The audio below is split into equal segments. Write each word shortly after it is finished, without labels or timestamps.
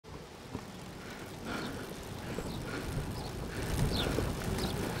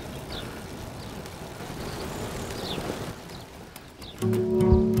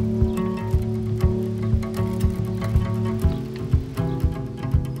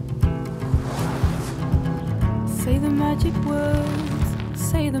magic words,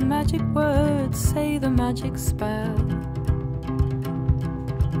 say the magic words, say the magic spell.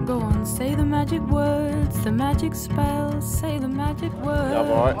 Go on, say the magic words, the magic spell, say the magic words.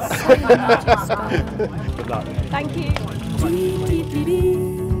 I'm all right. Say the magic spell. Good luck. Thank you.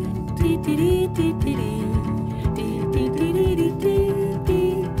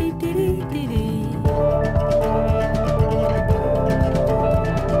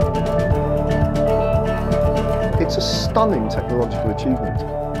 It's a stunning technological achievement.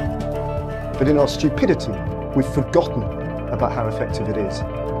 But in our stupidity, we've forgotten about how effective it is.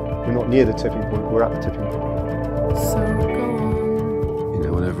 We're not near the tipping point, we're at the tipping point. So go on. You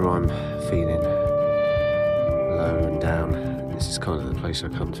know, whenever I'm feeling low and down, this is kind of the place I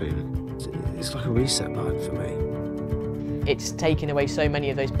come to. It's like a reset button for me. It's taken away so many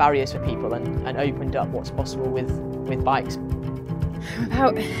of those barriers for people and opened up what's possible with bikes.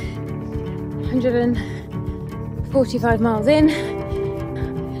 About 145 miles in.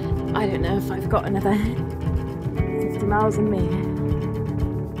 I don't know if I've got another 50 miles in me.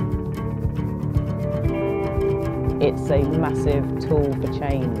 It's a massive tool for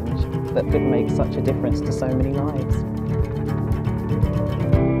change that could make such a difference to so many lives.